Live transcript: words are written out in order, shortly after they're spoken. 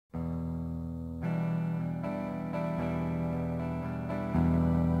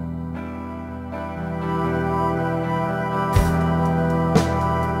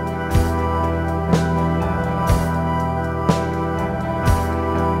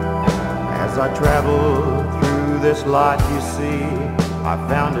As I travel through this light, you see, I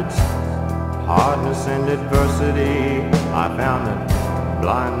found its hardness and adversity. I found that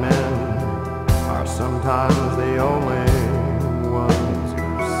blind men are sometimes the only ones who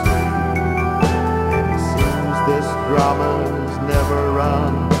see. And it seems this drama's never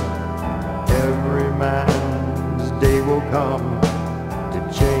run. Every man's day will come to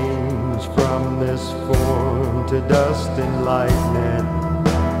change from this form to dust and lightning.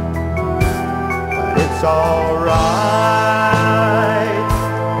 But it's alright.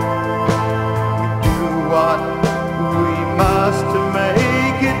 We do what we must to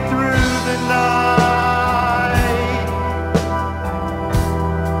make it through the night.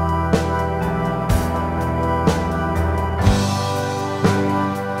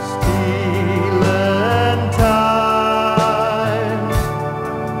 Stealing time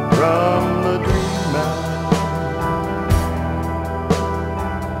from the dreamland.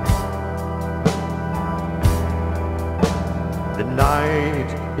 The night,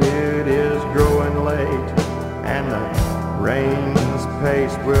 it is growing late, and the rain's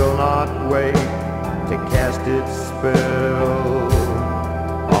pace will not wait to cast its spell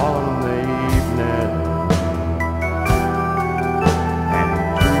on the evening. And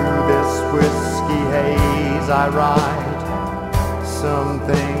through this whiskey haze I ride. Some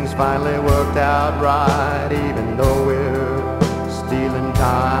things finally worked out right, even though we're stealing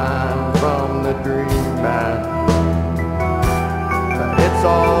time from the dreamland. But it's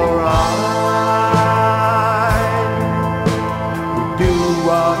alright. We do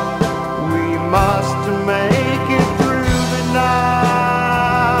what we must to make it through the night.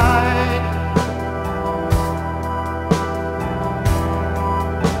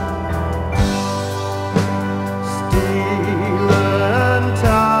 Stealing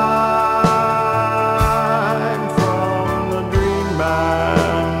time from the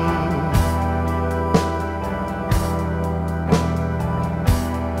dreamland.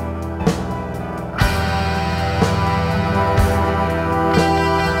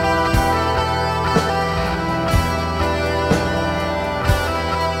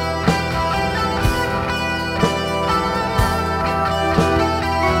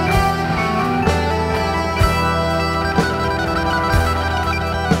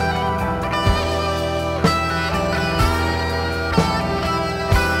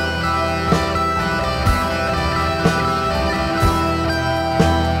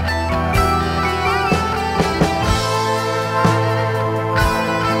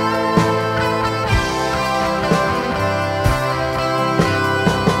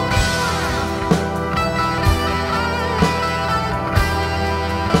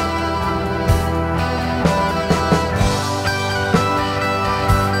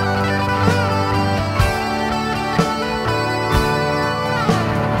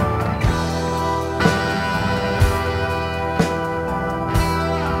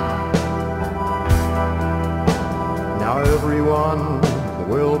 Now everyone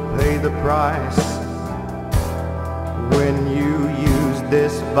will pay the price. When you use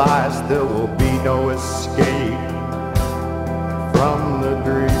this vice, there will be no escape from the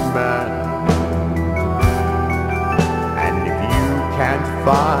dreamland. And if you can't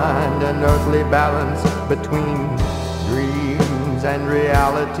find an earthly balance between dreams and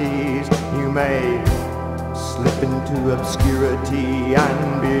realities, you may slip into obscurity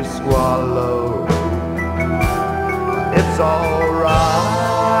and be swallowed. It's alright.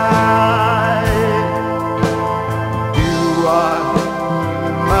 Do what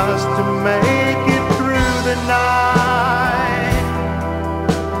you must to make it through the night.